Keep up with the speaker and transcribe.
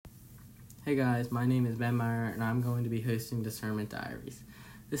Hey guys, my name is Ben Meyer and I'm going to be hosting Discernment Diaries.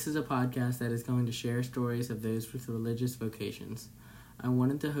 This is a podcast that is going to share stories of those with religious vocations. I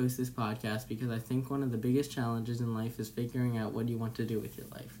wanted to host this podcast because I think one of the biggest challenges in life is figuring out what you want to do with your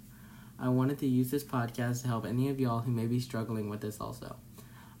life. I wanted to use this podcast to help any of y'all who may be struggling with this also.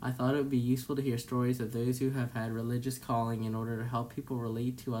 I thought it would be useful to hear stories of those who have had religious calling in order to help people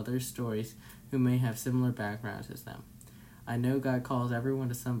relate to others' stories who may have similar backgrounds as them. I know God calls everyone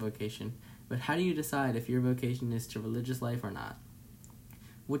to some vocation, but how do you decide if your vocation is to religious life or not?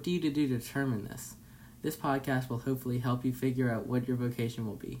 What do you do to determine this? This podcast will hopefully help you figure out what your vocation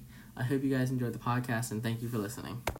will be. I hope you guys enjoyed the podcast and thank you for listening.